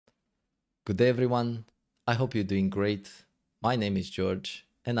Good day, everyone. I hope you're doing great. My name is George,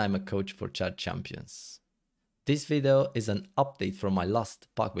 and I'm a coach for chart champions. This video is an update from my last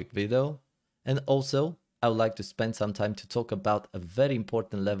public video, and also I would like to spend some time to talk about a very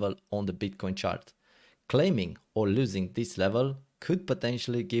important level on the Bitcoin chart. Claiming or losing this level could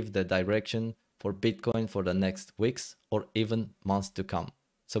potentially give the direction for Bitcoin for the next weeks or even months to come.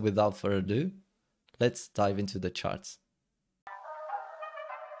 So without further ado, let's dive into the charts.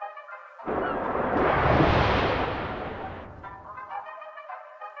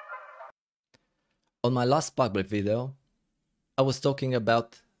 On my last public video, I was talking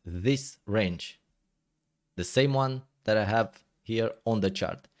about this range, the same one that I have here on the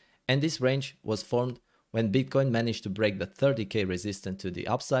chart. And this range was formed when Bitcoin managed to break the 30K resistance to the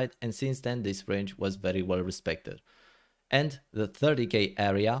upside, and since then this range was very well respected. And the 30K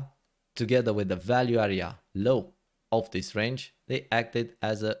area, together with the value area low of this range, they acted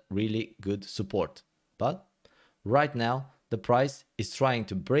as a really good support. But right now, the price is trying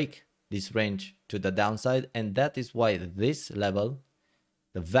to break this range to the downside, and that is why this level,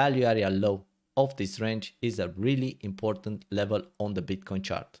 the value area low of this range, is a really important level on the Bitcoin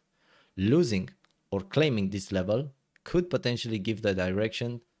chart. Losing or claiming this level could potentially give the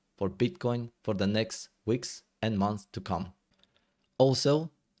direction for Bitcoin for the next weeks and months to come.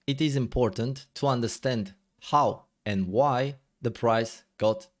 Also, it is important to understand how and why the price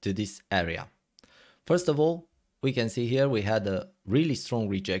got to this area. First of all, we can see here we had a really strong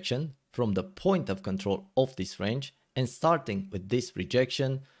rejection from the point of control of this range, and starting with this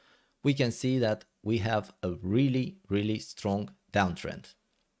rejection, we can see that we have a really strong downtrend.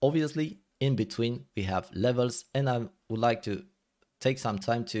 Obviously, in between we have levels, and I would like to take some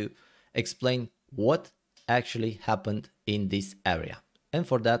time to explain what actually happened in this area. And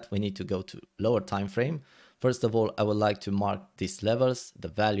for that, we need to go to lower time frame. First of all, I would like to mark these levels: the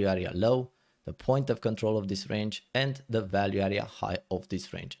value area low, the point of control of this range, and the value area high of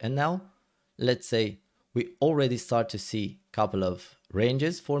this range. And now, let's say we already start to see a couple of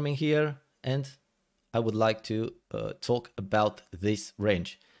ranges forming here, and I would like to talk about this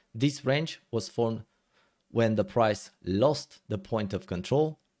range. This range was formed when the price lost the point of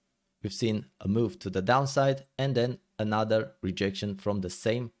control. We've seen a move to the downside and then another rejection from the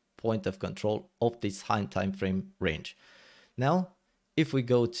same point of control of this high time frame range. Now, if we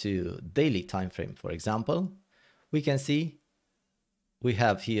go to daily time frame, for example, we can see we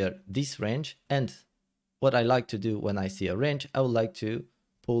have here this range, and what I like to do when I see a range, I would like to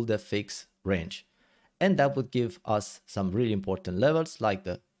pull the fixed range, and that would give us some really important levels like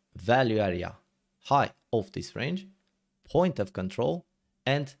the value area high of this range, point of control,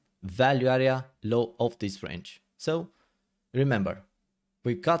 and value area low of this range. So remember,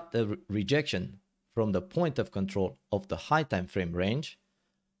 we got the rejection from the point of control of the high time frame range,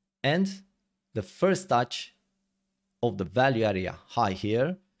 and the first touch of the value area high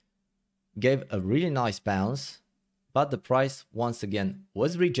here gave a really nice bounce, but the price once again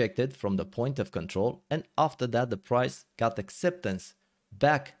was rejected from the point of control, and after that the price got acceptance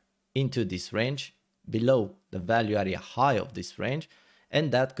back into this range below the value area high of this range,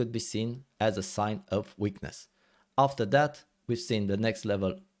 and that could be seen as a sign of weakness. After that, we've seen the next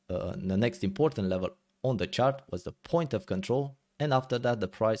level, the next important level on the chart was the point of control, and after that the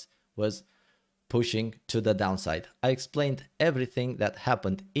price was pushing to the downside. I explained everything that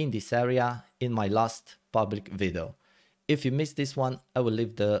happened in this area in my last public video. If you missed this one, I will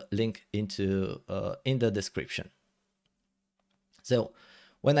leave the link in the description. So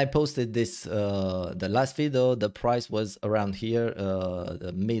when I posted this, the last video, the price was around here,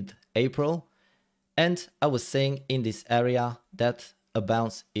 mid-April, and I was saying in this area that a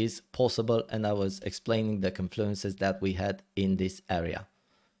bounce is possible, and I was explaining the confluences that we had in this area.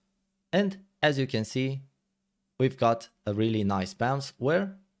 And as you can see, we've got a really nice bounce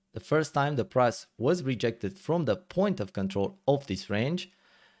where the first time the price was rejected from the point of control of this range,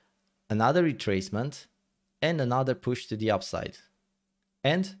 another retracement, and another push to the upside.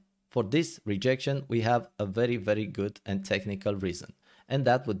 And for this rejection, we have a very good and technical reason, and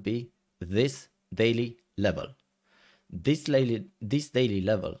that would be this daily level. This daily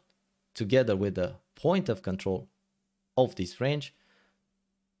level, together with the point of control of this range,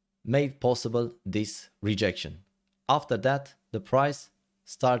 made possible this rejection. After that, the price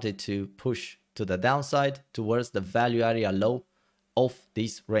started to push to the downside towards the value area low of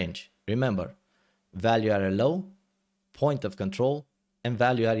this range. Remember, value area low, point of control, and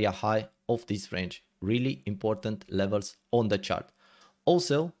value area high of this range. Really important levels on the chart.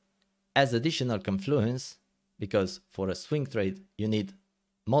 Also, as additional confluence, because for a swing trade you need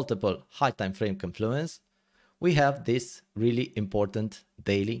multiple high time frame confluence, we have this really important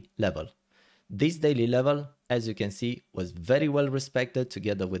daily level. This daily level, as you can see, was very well respected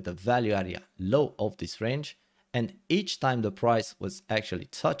together with the value area low of this range. And each time the price was actually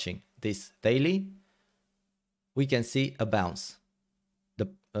touching this daily, we can see a bounce.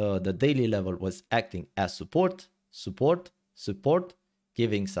 The daily level was acting as support, support, support,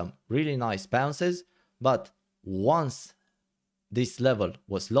 giving some really nice bounces. But once this level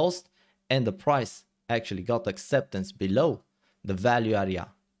was lost and the price actually got acceptance below the value area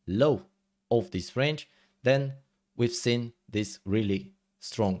low of this range, then we've seen this really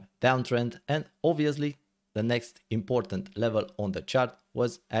strong downtrend. And obviously the next important level on the chart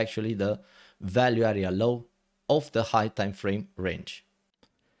was actually the value area low of the high time frame range.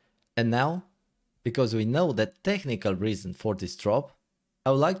 And now, because we know the technical reason for this drop,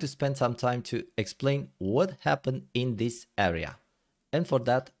 I would like to spend some time to explain what happened in this area. And for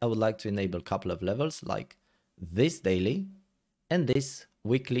that, I would like to enable a couple of levels like this daily and this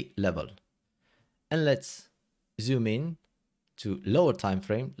weekly level. And let's zoom in to lower time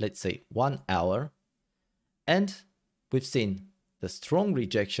frame, let's say 1 hour. And we've seen the strong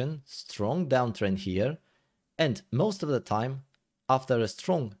rejection, strong downtrend here. And most of the time, after a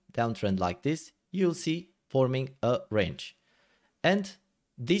strong downtrend like this, you'll see forming a range. And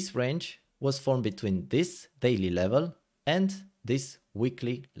this range was formed between this daily level and this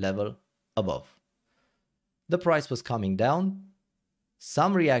weekly level above. The price was coming down,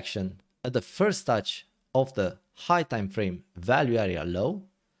 some reaction at the first touch of the high time frame value area low,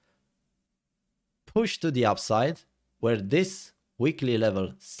 push to the upside where this weekly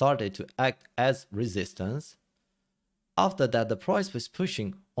level started to act as resistance. After that, the price was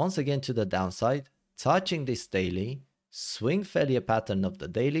pushing once again to the downside, touching this daily, swing failure pattern of the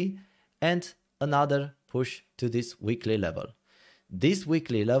daily, and another push to this weekly level. This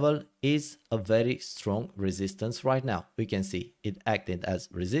weekly level is a very strong resistance right now. We can see it acted as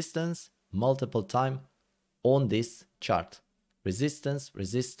resistance multiple times on this chart. Resistance,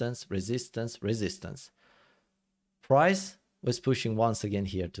 resistance, resistance, resistance. Price was pushing once again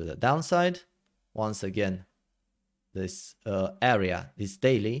here to the downside. Once again, this area, this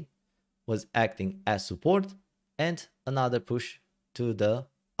daily, was acting as support, and another push to the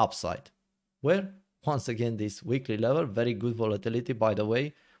upside, where once again this weekly level, very good volatility by the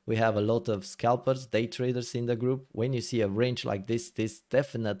way. We have a lot of scalpers, day traders in the group. When you see a range like this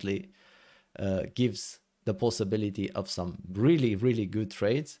definitely gives the possibility of some really good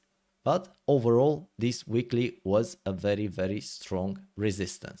trades. But overall, this weekly was a very strong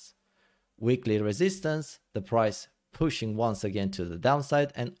resistance. Weekly resistance, the price pushing once again to the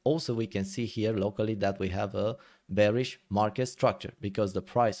downside. And also we can see here locally that we have a bearish market structure because the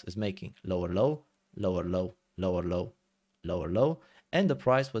price is making lower low, lower low, lower low, lower low, and the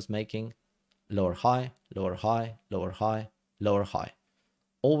price was making lower high, lower high, lower high, lower high.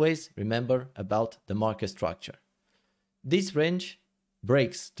 Always remember about the market structure. This range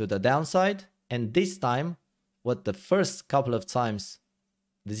breaks to the downside, and this time what the first couple of times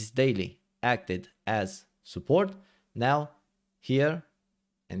this daily acted as support, now here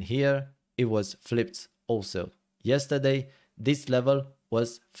and here it was flipped also. Yesterday this level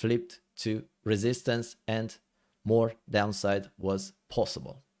was flipped to resistance and more downside was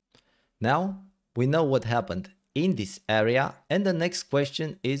possible. Now we know what happened in this area, and the next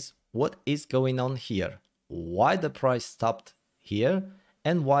question is what is going on here? Why the price stopped here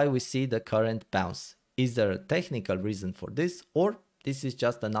and why we see the current bounce? Is there a technical reason for this, or this is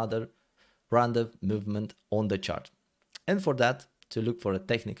just another random movement on the chart? And for that, to look for a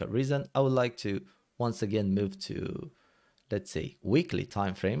technical reason, I would like to once again move to, let's say, weekly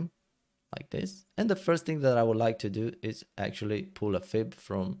time frame like this. And the first thing that I would like to do is actually pull a fib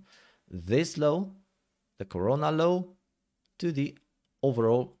from this low, the Corona low, to the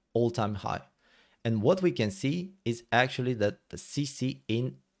overall all-time high. And what we can see is actually that the CC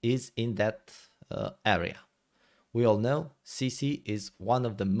is in that area. We all know CC is one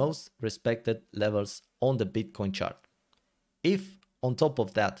of the most respected levels on the Bitcoin chart. If on top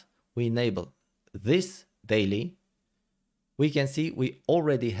of that we enable this daily, we can see we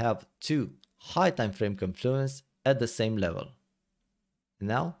already have two high time frame confluence at the same level.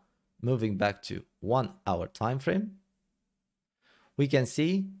 Now moving back to 1 hour time frame, we can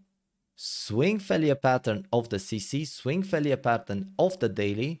see swing failure pattern of the CC, swing failure pattern of the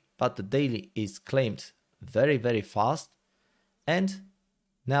daily, but the daily is claimed very fast. And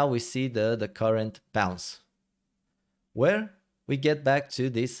now we see the current bounce, where we get back to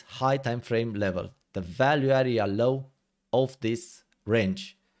this high time frame level, the value area low of this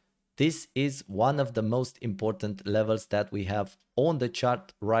range. This is one of the most important levels that we have on the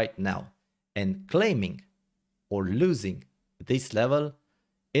chart right now. And claiming or losing this level,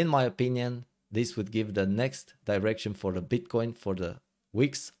 in my opinion, this would give the next direction for the Bitcoin for the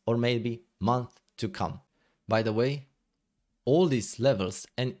weeks or maybe month to come. By the way, all these levels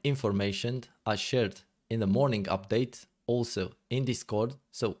and information are shared in the morning update, also in Discord,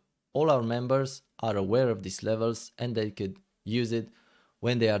 so all our members are aware of these levels and they could use it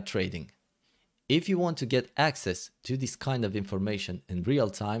when they are trading. If you want to get access to this kind of information in real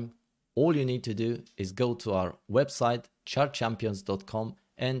time, all you need to do is go to our website chartchampions.com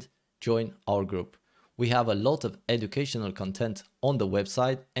and join our group. We have a lot of educational content on the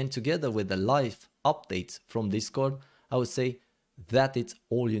website, and together with the live updates from Discord, I would say that it's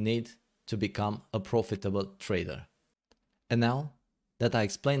all you need to become a profitable trader. And now that I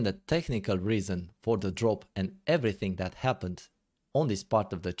explained the technical reason for the drop and everything that happened on this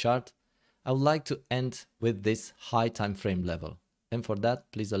part of the chart, I would like to end with this high time frame level. And for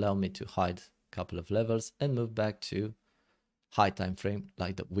that, please allow me to hide a couple of levels and move back to high time frame,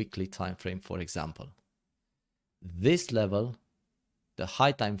 like the weekly time frame, for example. This level, the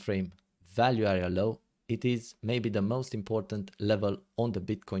high time frame value area low, it is maybe the most important level on the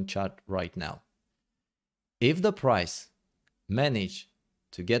Bitcoin chart right now. If the price manage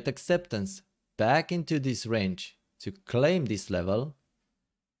to get acceptance back into this range to claim this level,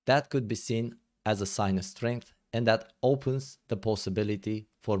 that could be seen as a sign of strength, and that opens the possibility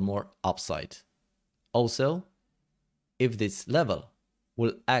for more upside. Also, if this level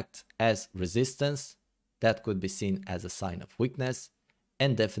will act as resistance, that could be seen as a sign of weakness,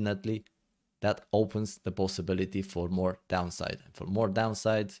 and definitely that opens the possibility for more downside. For more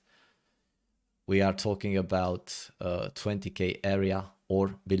downside, we are talking about 20k area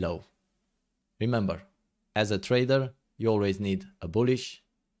or below. Remember, as a trader, you always need a bullish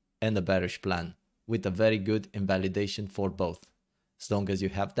and a bearish plan with a very good invalidation for both. As long as you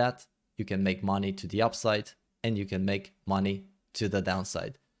have that, you can make money to the upside and you can make money to the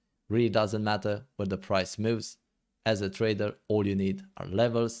downside. Really doesn't matter where the price moves. As a trader, all you need are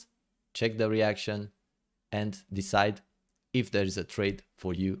levels, check the reaction, and decide if there is a trade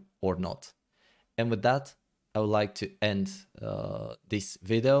for you or not. And with that, I would like to end this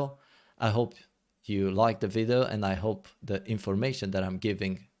video. I hope you liked the video, and I hope the information that I'm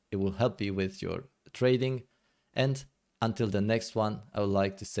giving, it will help you with your trading. And until the next one, I would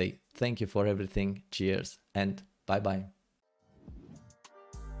like to say thank you for everything. Cheers and bye bye.